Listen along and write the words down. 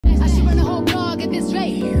niggas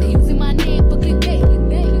straight. They using my name for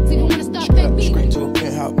clickbait. So you wanna start fake beef. Straight to a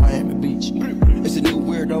penthouse, Miami Beach. It's a new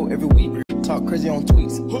weirdo every week. Talk crazy on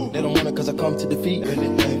tweets. They don't want it cause I come to defeat.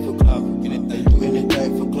 Anything for clout. Anything, do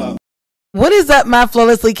anything for clout. What is up, my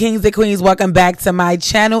flawlessly kings and queens? Welcome back to my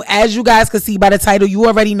channel. As you guys can see by the title, you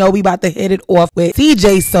already know we about to hit it off with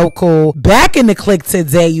CJ SoCool back in the click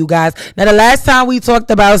today, you guys. Now, the last time we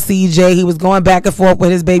talked about CJ, he was going back and forth with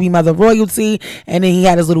his baby mother Royalty, and then he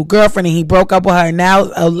had his little girlfriend and he broke up with her. And now,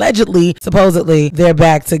 allegedly, supposedly, they're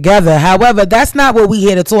back together. However, that's not what we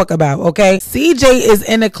here to talk about, okay? CJ is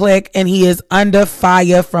in the click and he is under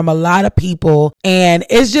fire from a lot of people, and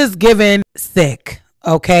it's just giving sick.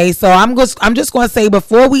 Okay, so I'm just going to say,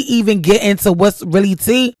 before we even get into what's really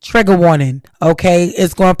tea, trigger warning. Okay,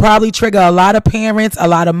 it's going to probably trigger a lot of parents, a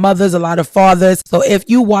lot of mothers, a lot of fathers. So if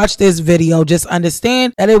you watch this video, just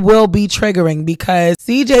understand that it will be triggering, because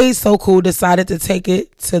CJ SoCool decided to take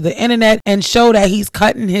it to the internet and show that he's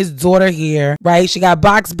cutting his daughter hair, right? She got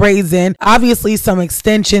box braids in, obviously some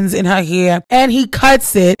extensions in her hair, and he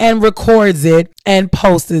cuts it and records it and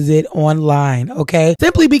posts it online, okay?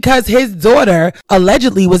 Simply because his daughter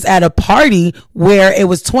allegedly was at a party where it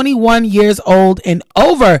was 21 years old and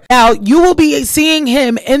over. Now, you will be seeing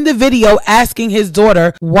him in the video asking his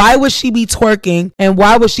daughter, why would she be twerking and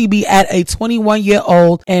why would she be at a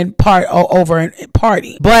 21-year-old and over a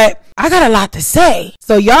party? But I got a lot to say.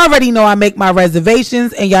 So y'all already know I make my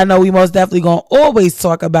reservations, and y'all know we most definitely gonna always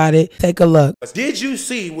talk about it. Take a look. Did you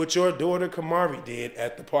see what your daughter Kamari did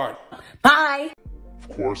at the party? Bye.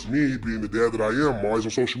 Of course, me being the dad that I am, always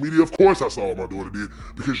on social media, of course I saw what my daughter did,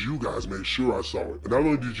 because you guys made sure I saw it. And not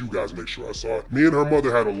only did you guys make sure I saw it, me and her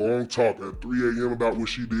mother had a long talk at 3 a.m. about what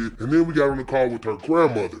she did, and then we got on the call with her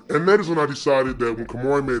grandmother. And that is when I decided that when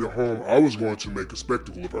Kamari made it home, I was going to make a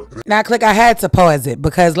spectacle of her. Now, Click, I had to pause it,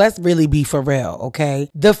 because let's really be for real, okay?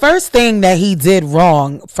 The first thing that he did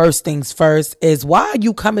wrong, first things first, is why are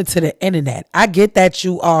you coming to the internet? I get that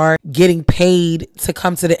you are getting paid to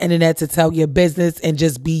come to the internet to tell your business and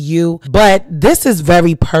just be you, but this is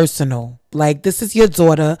very personal. Like, this is your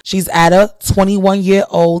daughter. She's at a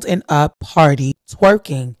 21-year-old and up party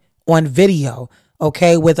twerking on video,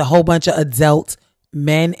 okay, with a whole bunch of adult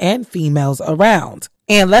men and females around.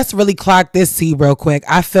 And let's really clock this tea real quick.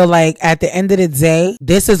 I feel like at the end of the day,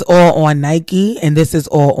 this is all on Nikee and this is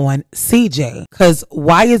all on CJ. Because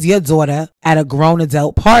why is your daughter at a grown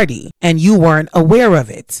adult party and you weren't aware of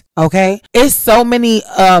it? Okay? It's so many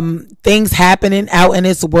things happening out in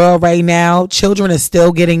this world right now. Children are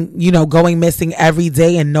still getting, going missing every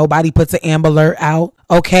day, and nobody puts an Amber Alert out.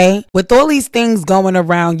 Okay, with all these things going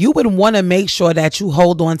around, you would want to make sure that you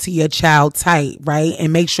hold on to your child tight, right?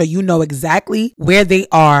 And make sure you know exactly where they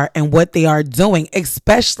are and what they are doing,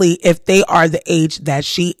 especially if they are the age that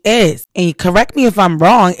she is. And correct me if I'm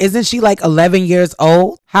wrong, isn't she like 11 years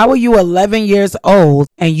old? How are you 11 years old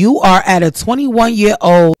and you are at a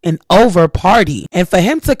 21-year-old and over party? And for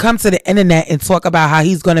him to come to the internet and talk about how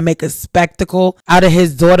he's going to make a spectacle out of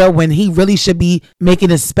his daughter when he really should be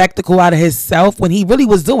making a spectacle out of himself, when he really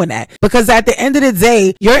was doing that. Because at the end of the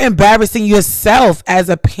day, you're embarrassing yourself as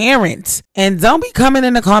a parent. And don't be coming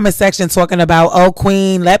in the comment section talking about, oh,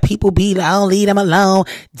 queen, let people be alone, leave them alone.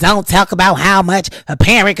 Don't talk about how much a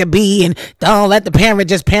parent could be, and don't let the parent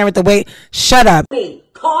just parent the way. Shut up.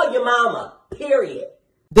 Call your mama, period.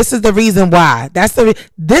 This is the reason why.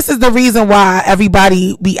 This is the reason why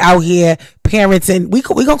everybody be out here parenting. We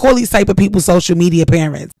gonna call these type of people social media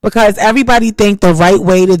parents, because everybody think the right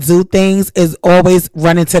way to do things is always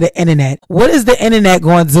running to the internet. What is the internet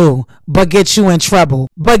going to do but get you in trouble,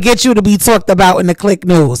 but get you to be talked about in the click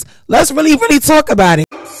news? Let's really talk about it.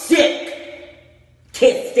 Sick.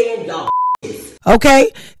 Can't stand y'all.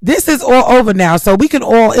 Okay, this is all over now, so we can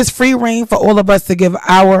all, it's free reign for all of us to give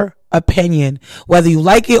our opinion. Whether you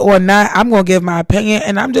like it or not, I'm going to give my opinion,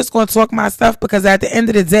 and I'm just going to talk my stuff, because at the end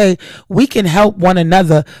of the day, we can help one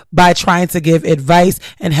another by trying to give advice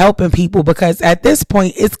and helping people, because at this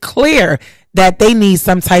point, it's clear that they need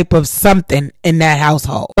some type of something in that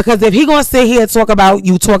household. Because if he gonna sit here and talk about,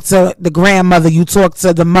 you talk to the grandmother, you talk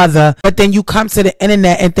to the mother, but then you come to the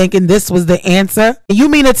internet and thinking this was the answer, you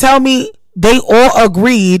mean to tell me they all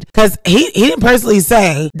agreed? Because he didn't personally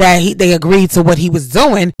say that they agreed to what he was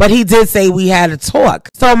doing, but he did say we had a talk.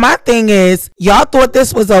 So my thing is, y'all thought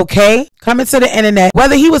this was okay? Coming to the internet,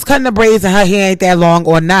 whether he was cutting the braids and her hair ain't that long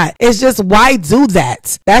or not, it's just, why do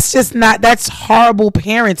that? That's just not, that's horrible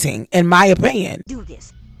parenting, in my opinion. Do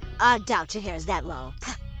this. I doubt your hair is that long.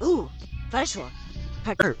 Ooh, fresh one.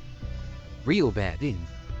 Hurt real bad, didn't you?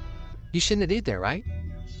 You shouldn't have did that, right?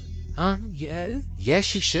 Yeah, yes,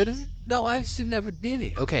 she should have. No, I still never did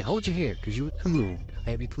it. Okay, hold your hair, because you moved.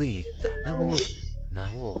 Baby, please. No.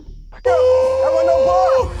 No.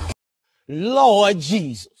 Lord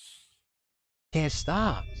Jesus. Can't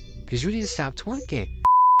stop. Because you need to stop twerking.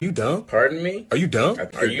 You dumb? Pardon me? Are you dumb?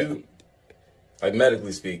 Are you, like,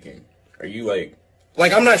 medically speaking, are you,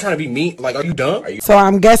 like, I'm not trying to be mean. Like, are you dumb? So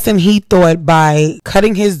I'm guessing he thought by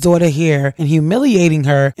cutting his daughter hair and humiliating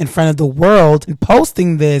her in front of the world and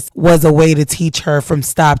posting this was a way to teach her from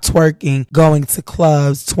stop twerking, going to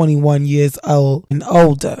clubs 21 years old and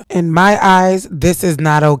older. In my eyes, this is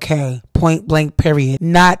not okay. Point blank, period.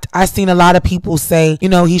 Not, I seen a lot of people say, you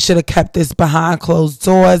know, he should have kept this behind closed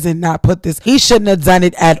doors and not put this. He shouldn't have done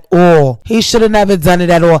it at all. He should have never done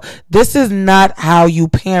it at all. This is not how you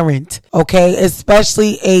parent, okay?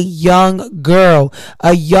 Especially a young girl,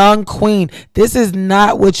 a young queen. This is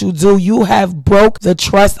not what you do. You have broke the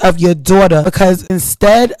trust of your daughter because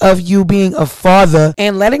instead of you being a father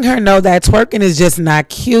and letting her know that twerking is just not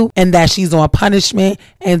cute and that she's on punishment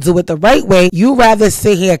and do it the right way, you rather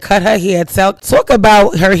sit here, cut her hair, talk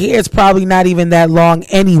about her hair is probably not even that long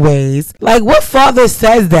anyways. Like, what father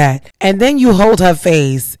says that? And then you hold her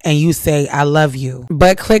face and you say, I love you.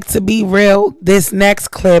 But click, to be real, this next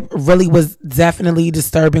clip really was definitely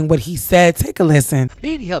disturbing what he said. Take a listen.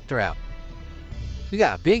 Maybe helped her out. You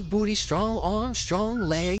got a big booty, strong arms, strong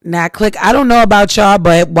leg. Now, click, I don't know about y'all,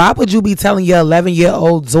 but why would you be telling your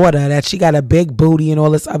 11-year-old daughter that she got a big booty and all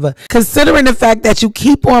this other, considering the fact that you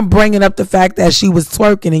keep on bringing up the fact that she was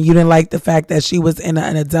twerking and you didn't like the fact that she was in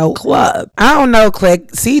an adult club? I don't know, click.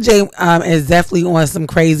 CJ is definitely on some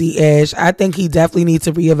crazy ish. I think he definitely needs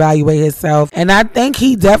to reevaluate himself, and I think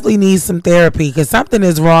he definitely needs some therapy because something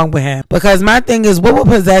is wrong with him. Because my thing is, what would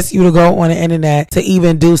possess you to go on the internet to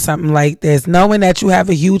even do something like this, knowing that you have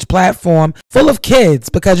a huge platform full of kids?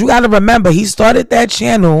 Because you got to remember, he started that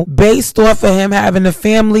channel based off of him having a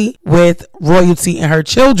family with royalty and her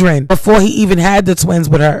children before he even had the twins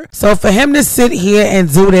with her. So for him to sit here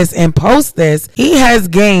and do this and post this, he has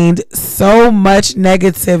gained so much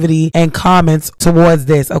negativity and comments towards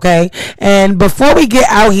this, okay? And before we get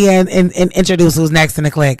out here and introduce who's next in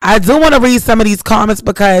the click, I do want to read some of these comments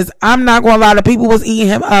because I'm not going to lie, the people was eating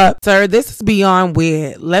him up. Sir, this is beyond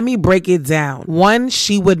weird. Let me break it down. 1,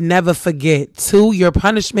 she would never forget. 2, your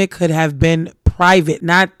punishment could have been private,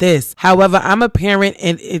 not this. However, I'm a parent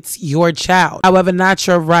and it's your child. However, not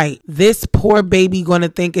your right. This poor baby gonna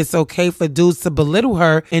think it's okay for dudes to belittle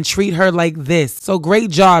her and treat her like this. So great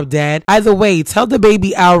job, Dad. Either way, tell the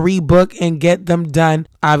baby I'll rebook and get them done.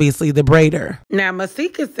 Obviously, the braider. Now,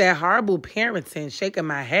 Masika said horrible parenting, shaking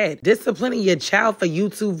my head. Disciplining your child for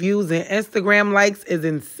YouTube views and Instagram likes is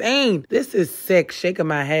insane. This is sick, shaking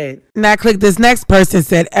my head. Now, click, this next person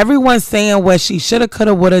said, everyone's saying what she shoulda,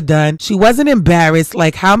 coulda, woulda done. She wasn't embarrassed.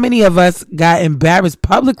 Like, how many of us got embarrassed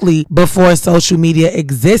publicly before social media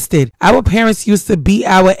existed? Our parents used to beat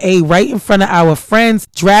our A right in front of our friends,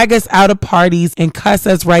 drag us out of parties, and cuss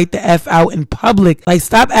us right the F out in public. Like,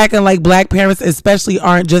 stop acting like black parents especially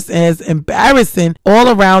aren't just as embarrassing all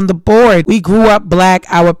around the board. We grew up black.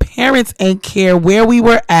 Our parents ain't care where we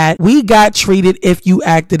were at. We got treated if you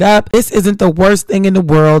acted up. This isn't the worst thing in the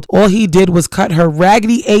world. All he did was cut her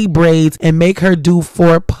raggedy A braids and make her do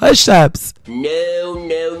 4 push-ups. No,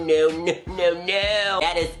 no, no, no, no, no.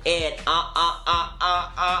 That is it.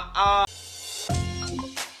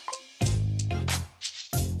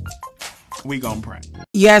 We gonna pray.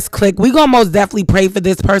 Yes, click. We gonna most definitely pray for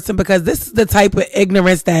this person because this is the type of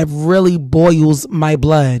ignorance that really boils my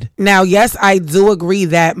blood. Now, yes, I do agree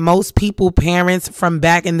that most people, parents from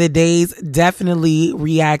back in the days, definitely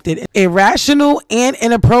reacted irrational and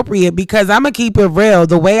inappropriate because I'm gonna keep it real.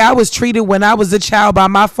 The way I was treated when I was a child by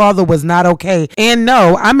my father was not okay. And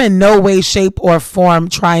no, I'm in no way, shape, or form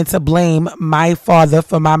trying to blame my father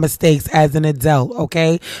for my mistakes as an adult,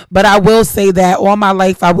 okay? But I will say that all my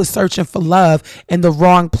life I was searching for love in the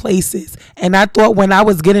wrong places, and I thought when I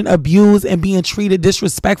was getting abused and being treated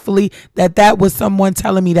disrespectfully that was someone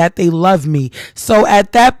telling me that they love me. So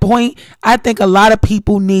at that point, I think a lot of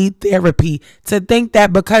people need therapy to think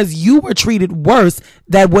that because you were treated worse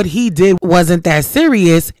that what he did wasn't that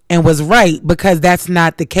serious and was right, because that's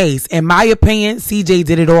not the case. In my opinion, CJ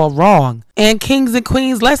did it all wrong. And kings and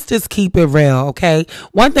queens, let's just keep it real, okay?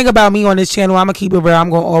 One thing about me on this channel, I'm gonna keep it real. I'm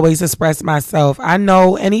gonna always express myself. I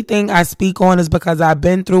know anything I speak on is because I've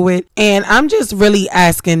been through it. And I'm just really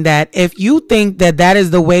asking that if you think that that is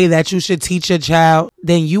the way that you should teach your child,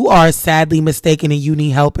 then you are sadly mistaken and you need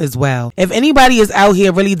help as well. If anybody is out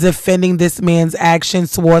here really defending this man's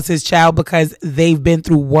actions towards his child because they've been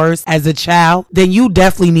through worse as a child, then you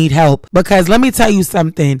definitely need help. Because let me tell you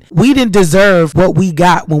something, we didn't deserve what we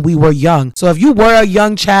got when we were young. So if you were a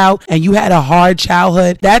young child and you had a hard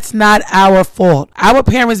childhood, that's not our fault. Our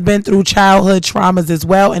parents been through childhood traumas as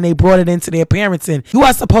well, and they brought it into their parenting. You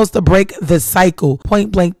are supposed to break the cycle,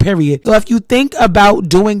 point blank, period. So if you think about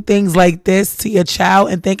doing things like this to your child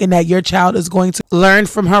and thinking that your child is going to learn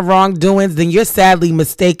from her wrongdoings, then you're sadly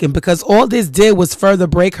mistaken, because all this did was further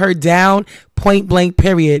break her down, point blank,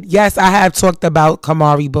 period. Yes, I have talked about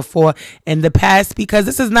Kamari before in the past, because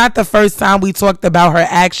this is not the first time we talked about her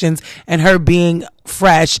actions and her being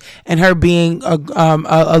fresh and her being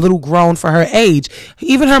a little grown for her age.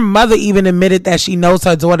 Even her mother even admitted that she knows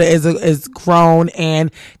her daughter is grown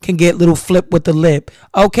and can get little flip with the lip.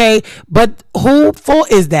 Okay, but who fault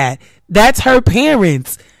is that? That's her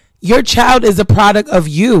parents. Your child is a product of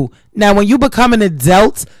you. Now, when you become an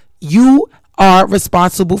adult, you are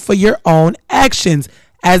responsible for your own actions.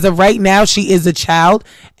 As of right now, she is a child,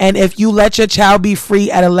 and if you let your child be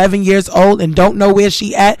free at 11 years old and don't know where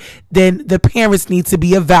she at, then the parents need to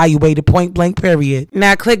be evaluated, point blank, period.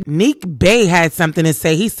 Now, click. Nikee Bay had something to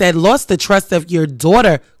say. He said, lost the trust of your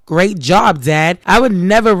daughter. Great job, Dad. I would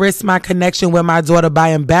never risk my connection with my daughter by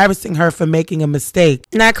embarrassing her for making a mistake.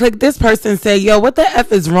 Now, click. This person say, yo, what the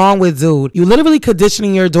F is wrong with dude? You literally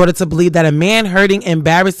conditioning your daughter to believe that a man hurting,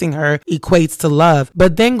 embarrassing her equates to love,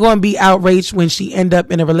 but then going to be outraged when she end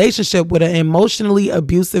up in a relationship with an emotionally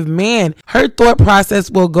abusive man. Her thought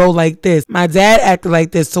process will go like this. My dad acted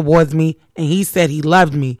like this towards me, and he said he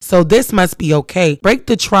loved me, so this must be okay. Break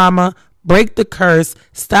the trauma. Break the curse.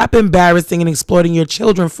 Stop embarrassing and exploiting your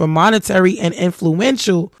children for monetary and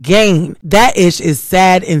influential gain. That ish is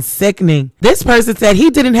sad and sickening. This person said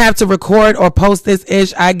he didn't have to record or post this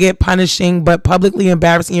ish. I get punishing, but publicly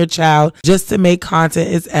embarrassing your child just to make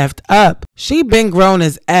content is effed up. She been grown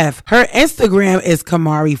as F. Her Instagram is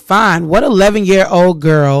Kamari Fine. What 11-year-old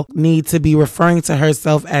girl need to be referring to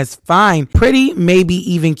herself as fine? Pretty, maybe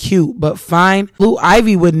even cute, but fine? Blue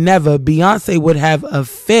Ivy would never. Beyonce would have a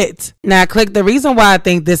fit. Now, click. The reason why I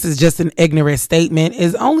think this is just an ignorant statement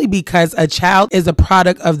is only because a child is a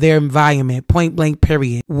product of their environment, point blank,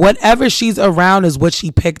 period. Whatever she's around is what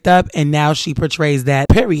she picked up, and now she portrays that,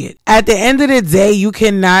 period. At the end of the day, you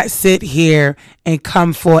cannot sit here and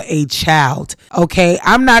come for a child, okay?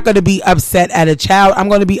 I'm not going to be upset at a child. I'm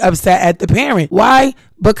going to be upset at the parent. Why?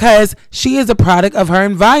 Because she is a product of her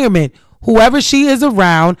environment. Whoever she is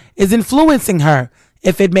around is influencing her.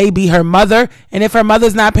 If it may be her mother, and if her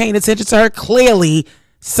mother's not paying attention to her, clearly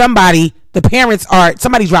somebody dropped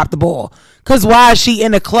the ball. Because why is she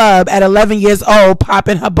in a club at 11 years old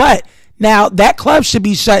popping her butt? Now, that club should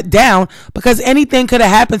be shut down, because anything could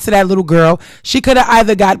have happened to that little girl. She could have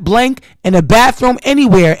either got blank in a bathroom,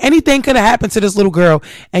 anywhere. Anything could have happened to this little girl.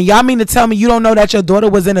 And y'all mean to tell me you don't know that your daughter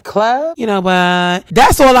was in a club? You know what?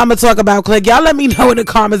 That's all I'm going to talk about, click. Y'all let me know in the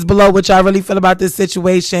comments below what y'all really feel about this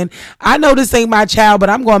situation. I know this ain't my child,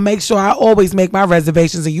 but I'm going to make sure I always make my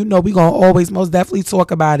reservations. And you know we going to always most definitely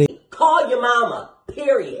talk about it. Call your mama,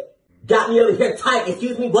 period. Got me over here tight,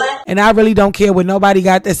 excuse me, what? And I really don't care what nobody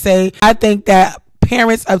got to say. I think that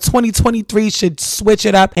parents of 2023 should switch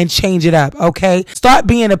it up and change it up, okay? Start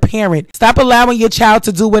being a parent. Stop allowing your child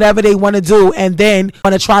to do whatever they want to do and then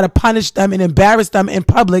want to try to punish them and embarrass them in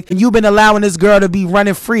public. And you've been allowing this girl to be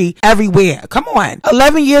running free everywhere. Come on.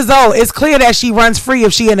 11 years old. It's clear that she runs free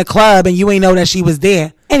if she in a club and you ain't know that she was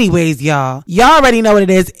there. Anyways, y'all already know what it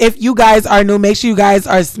is. If you guys are new, make sure you guys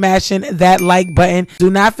are smashing that like button. Do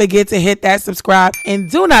not forget to hit that subscribe, and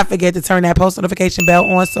do not forget to turn that post notification bell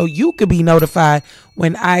on so you could be notified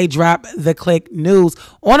when I drop the Click News.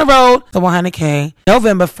 On the road to 100K,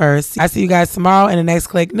 November 1st. I see you guys tomorrow in the next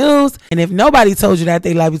Click News. And if nobody told you that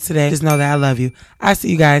they love you today, just know that I love you. I see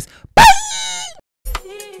you guys. Bye.